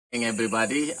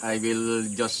Everybody, I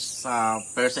will just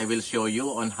first I will show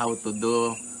you on how to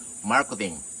do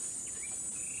marketing.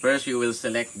 First, you will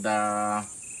select the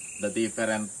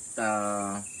different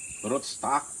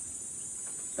rootstock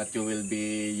that you will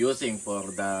be using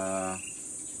for the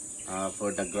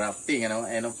grafting,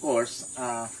 and of course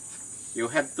you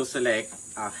have to select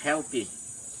a healthy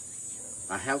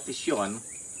Sion,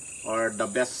 or the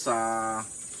best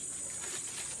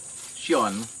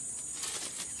Sion,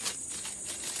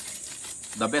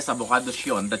 the best avocado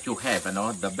Sion that you have,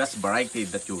 the best variety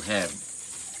that you have.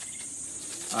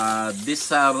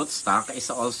 This rootstock is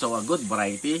also a good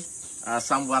variety,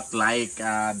 somewhat like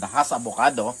the Hass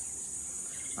avocado,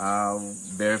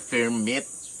 very firm meat,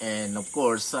 and of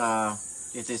course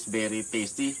it is very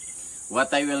tasty.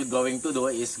 What I will going to do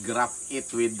is graft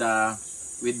it with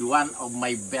one of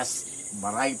my best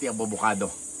variety of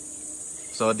avocado.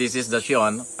 So this is the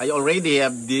Sion. I already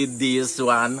have did this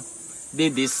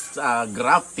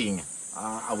grafting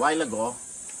a while ago,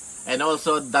 and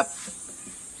also that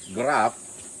graft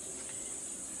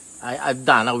I've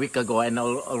done a week ago, and I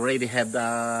already have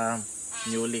the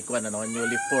newly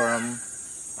formed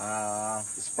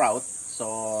sprout.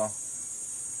 So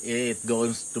it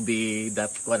goes to be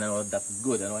that that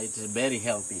good, it's very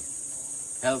healthy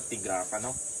graft,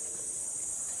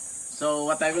 So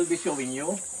what I will be showing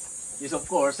you is, of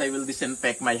course, I will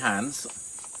disinfect my hands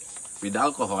with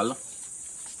alcohol,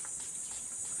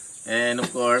 and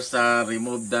of course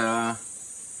remove the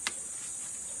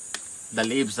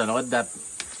leaves that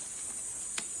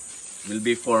will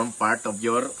be form part of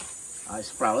your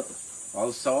sprout.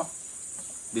 Also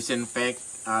disinfect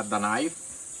the knife,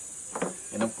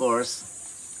 and of course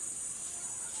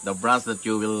the branch that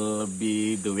you will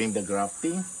be doing the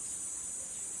grafting.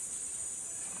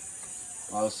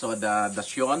 Also the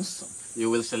Sions, you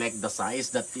will select the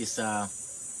size that is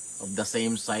of the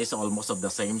same size, almost of the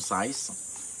same size,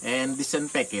 and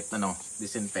disinfect it.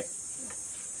 Disinfect.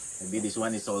 Maybe this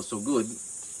one is also good.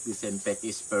 Disinfect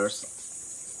is first.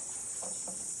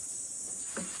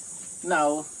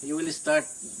 Now you will start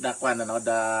the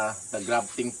the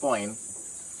grafting point.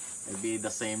 Maybe the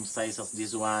same size as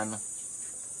this one.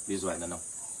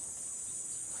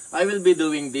 I will be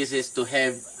doing this is to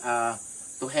have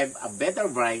a better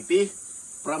variety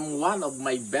from one of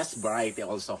my best variety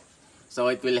also. So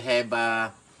it will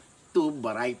have two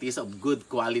varieties of good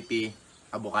quality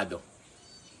avocado.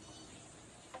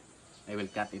 I will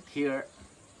cut it here.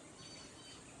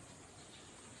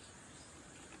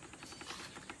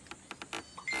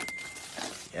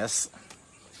 Yes,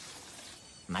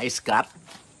 nice cut.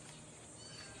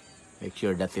 Make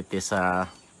sure that it is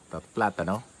flat,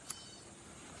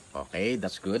 Okay,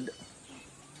 that's good.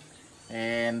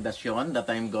 And the Sion that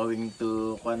I'm going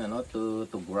to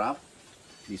graft,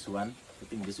 this one, I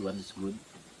think this one is good.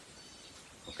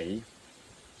 Okay,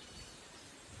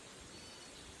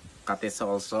 cut it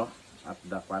also at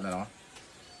the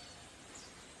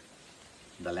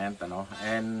the length,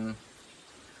 and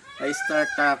I start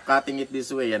cutting it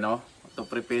this way, to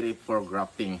prepare it for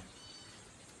grafting.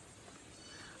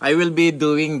 I will be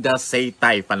doing the say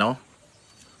type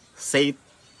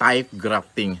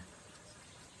grafting.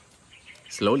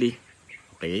 Slowly.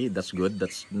 Okay, that's good.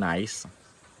 That's nice.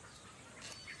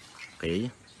 Okay.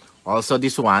 Also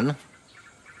this one.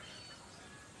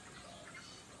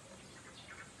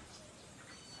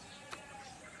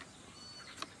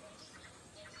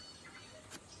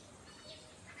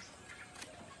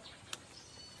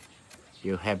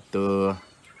 You have to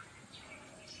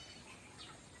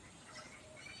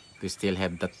still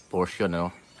have that portion,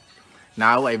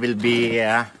 Now I will be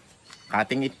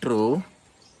cutting it through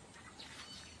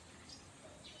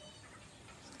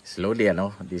slowly,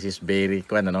 This is very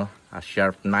a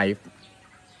sharp knife.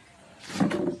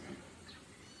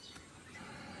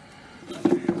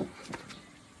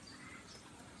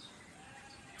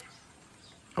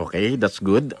 Okay, that's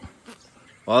good.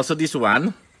 Also this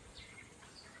one.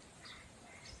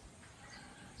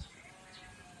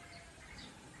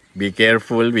 Be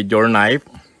careful with your knife,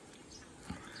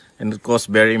 and of course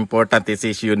very important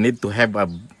is you need to have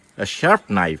a sharp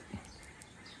knife.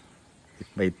 It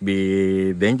might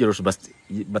be dangerous, but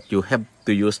you have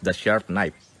to use the sharp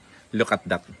knife. Look at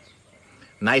that,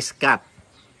 nice cut.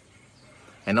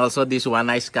 And also this one,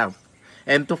 nice cut.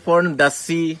 And to form the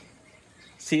C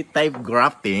type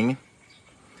grafting,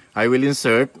 I will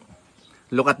insert,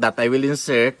 look at that, I will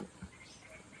insert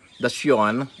the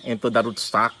Sion into the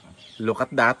rootstock. Look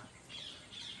at that,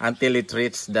 until it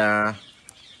reaches the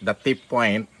tip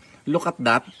point. Look at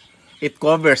that, it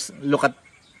covers. Look at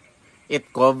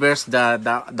it, covers the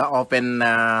open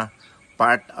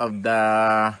part of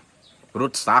the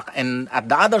rootstock, and at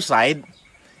the other side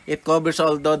It covers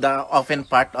although the open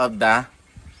part of the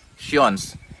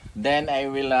sions. Then I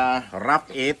will wrap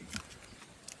it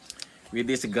with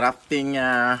this grafting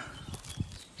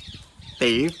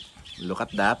tape. Look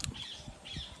at that.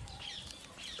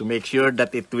 To make sure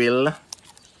that it will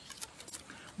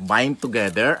bind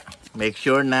together. Make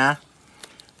sure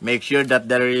that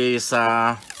there is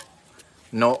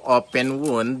no open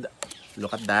wound.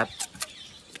 Look at that.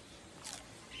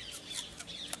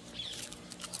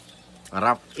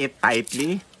 Wrap it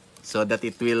tightly so that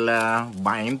it will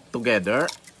bind together.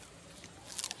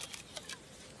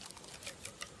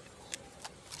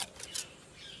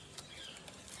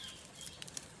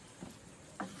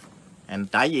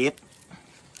 And tie it.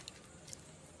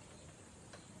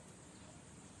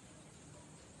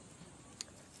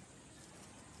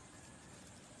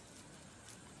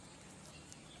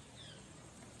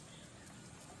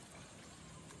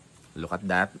 Look at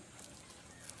that.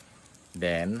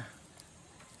 Then,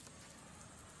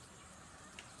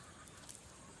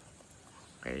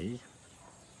 okay.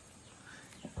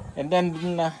 And then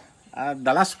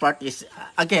the last part is,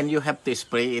 again, you have to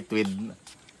spray it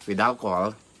with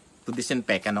alcohol to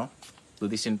disinfect, ano? To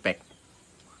disinfect.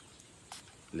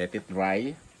 Let it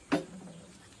dry.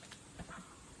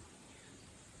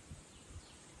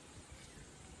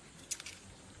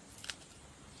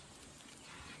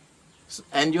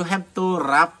 And you have to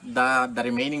wrap the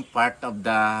remaining part of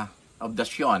the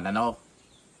shion, ano?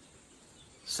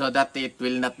 So that it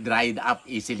will not dry up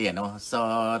easily, ano? So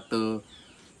to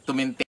maintain